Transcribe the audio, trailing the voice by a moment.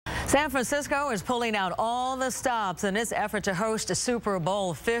San Francisco is pulling out all the stops in its effort to host Super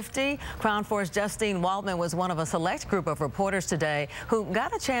Bowl 50. KRON 4's Justine Waldman was one of a select group of reporters today who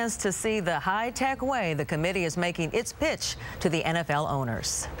got a chance to see the high-tech way the committee is making its pitch to the NFL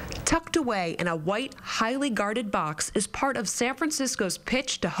owners. Tucked away in a white, highly guarded box is part of San Francisco's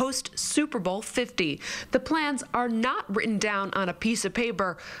pitch to host Super Bowl 50. The plans are not written down on a piece of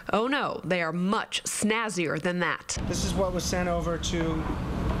paper. Oh no, they are much snazzier than that. This is what was sent over to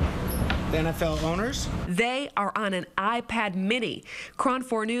the NFL owners. They are on an iPad mini. KRON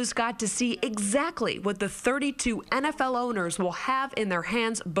 4 News got to see exactly what the 32 NFL owners will have in their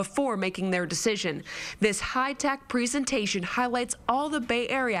hands before making their decision. This high-tech presentation highlights all the Bay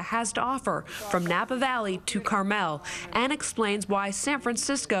Area has to offer, from Napa Valley to Carmel, and explains why San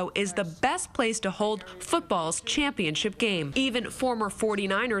Francisco is the best place to hold football's championship game. Even former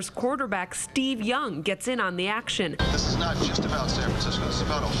 49ers quarterback Steve Young gets in on the action. This is not just about San Francisco, it's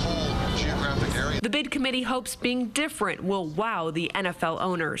about a whole geographic area. The bid committee hopes being different will wow the NFL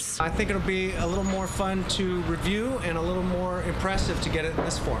owners. I think it'll be a little more fun to review and a little more impressive to get it in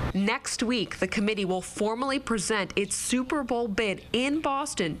this form. Next week, the committee will formally present its Super Bowl bid in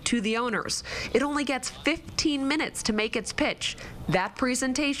Boston to the owners. It only gets 15 minutes to make its pitch. That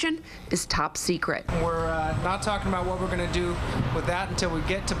presentation is top secret. We're not talking about what we're going to do with that until we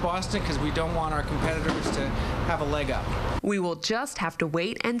get to Boston, because we don't want our competitors to have a leg up. We will just have to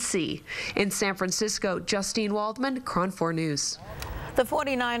wait and see. In San Francisco, Justine Waldman, KRON 4 News. The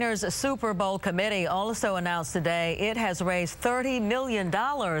 49ers Super Bowl committee also announced today it has raised $30 million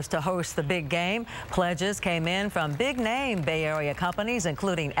to host the big game. Pledges came in from big-name Bay Area companies,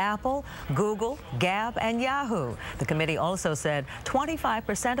 including Apple, Google, Gap, and Yahoo. The committee also said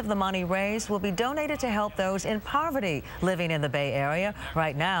 25% of the money raised will be donated to help those in poverty living in the Bay Area.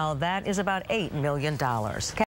 Right now, that is about $8 million.